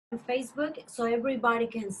on Facebook so everybody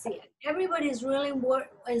can see it. Everybody is really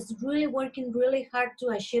working really hard to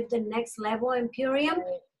achieve the next level in Purium.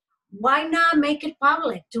 Why not make it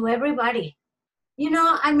public to everybody?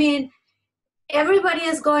 I mean, everybody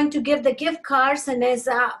is going to give the gift cards, and as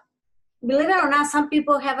believe it or not, some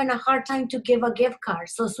people having a hard time to give a gift card.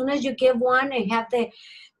 So as soon as you give one and have the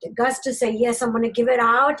guts to say, yes, I'm going to give it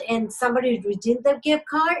out, and somebody redeemed the gift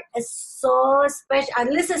card, it's so special.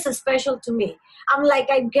 At least it's special to me. I'm like,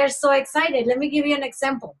 I get so excited. Let me give you an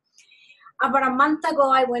example. About a month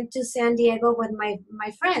ago, I went to San Diego with my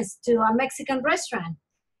friends to a Mexican restaurant.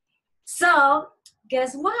 So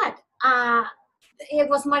guess what? It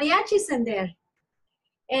was mariachis in there.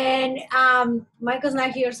 And Michael's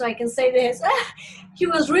not here, so I can say this. He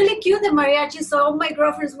was really cute, the mariachi. So all my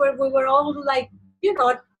girlfriends we were all like,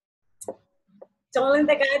 telling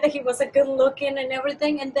the guy that he was a good looking and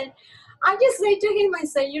everything. And then I just say to him, I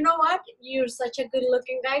say, you know what? You're such a good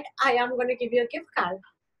looking guy. I am going to give you a gift card,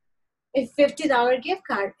 a $50 gift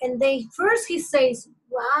card. And then first he says,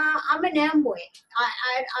 well, I'm an Amway.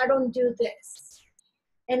 I don't do this.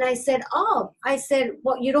 And I said,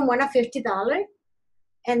 well, you don't want a $50?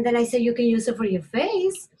 And then I said, you can use it for your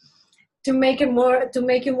face to make it more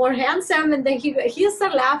handsome. And then he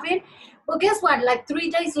started laughing. Well, guess what? Like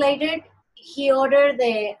 3 days later, he ordered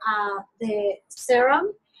the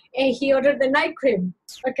serum and he ordered the night cream.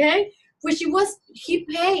 Okay, he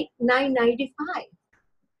paid $9.95.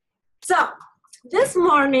 So this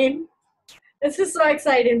morning, this is so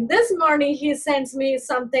exciting. This morning he sends me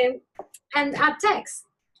something and a text,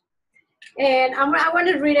 and I want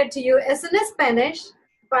to read it to you. It's in Spanish,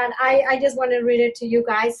 but I just want to read it to you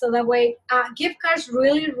guys so that way gift cards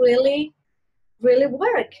really, really, really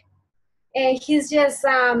work. And he's just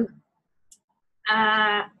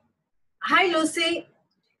hi Lucy.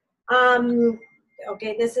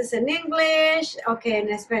 Okay, this is in English. Okay, en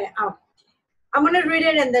español. Oh, I'm going to read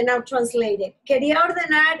it and then I'll translate it. Quería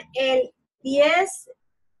ordenar el 10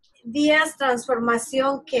 días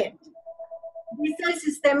transformación kit. Dice el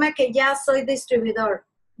sistema que ya soy distribuidor.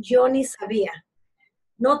 Yo ni sabía.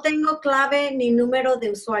 No tengo clave ni número de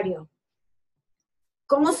usuario.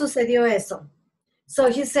 ¿Cómo sucedió eso? So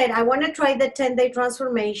he said, I want to try the 10-day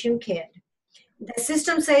transformation kit. The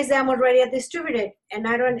system says that I'm already a distributor, and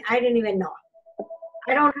I didn't even know.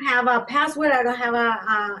 I don't have a password. I don't have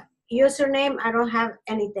a username. I don't have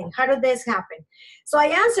anything. How did this happen? So I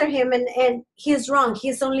answer him, and he's wrong.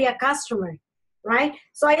 He's only a customer, right?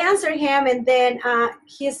 So I answer him, and then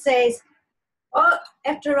he says, oh,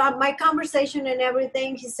 after my conversation and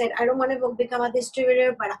everything, he said, I don't want to become a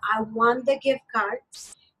distributor, but I want the gift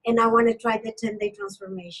cards, and I want to try the 10-day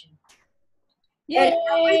transformation. Yay. And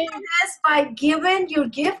everything is by giving your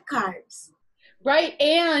gift cards. Right,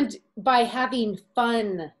 and by having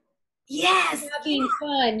fun. Yes. Having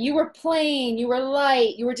fun. You were playing, you were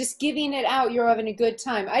light, you were just giving it out, you're having a good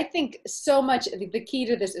time. I think so much, the key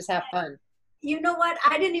to this is have fun. You know what?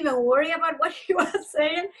 I didn't even worry about what he was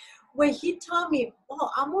saying. When he told me, oh,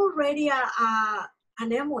 I'm already an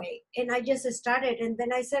Amway, and I just started, and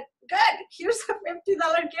then I said, good, here's a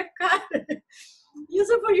 $50 gift card. Use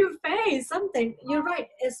it for your face, something. You're right,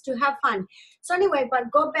 it's to have fun. So anyway,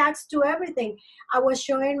 but go back to everything. I was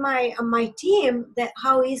showing my team that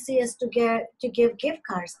how easy it is to give gift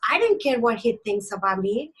cards. I didn't care what he thinks about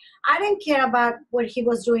me. I didn't care about what he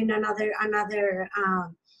was doing another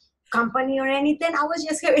company or anything. I was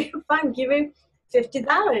just having fun giving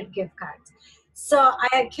 $50 gift cards. So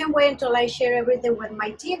I can't wait until I share everything with my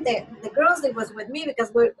team. The girls that was with me,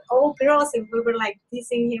 because we're all girls and we were like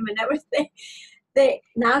teasing him and everything.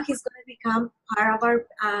 Now he's going to become part of our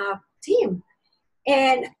team.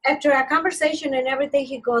 And after a conversation and everything,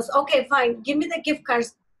 he goes, okay, fine, give me the gift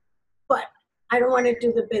cards, but I don't want to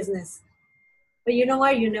do the business. But you know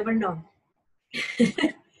what? You never know.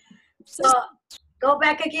 So go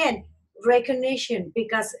back again, recognition,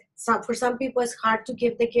 because for some people it's hard to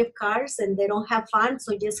give the gift cards and they don't have fun.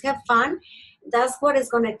 So just have fun. That's what is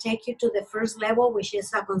going to take you to the first level, which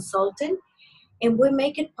is a consultant. And we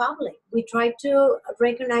make it public. We try to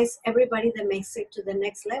recognize everybody that makes it to the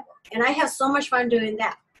next level. And I have so much fun doing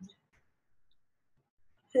that.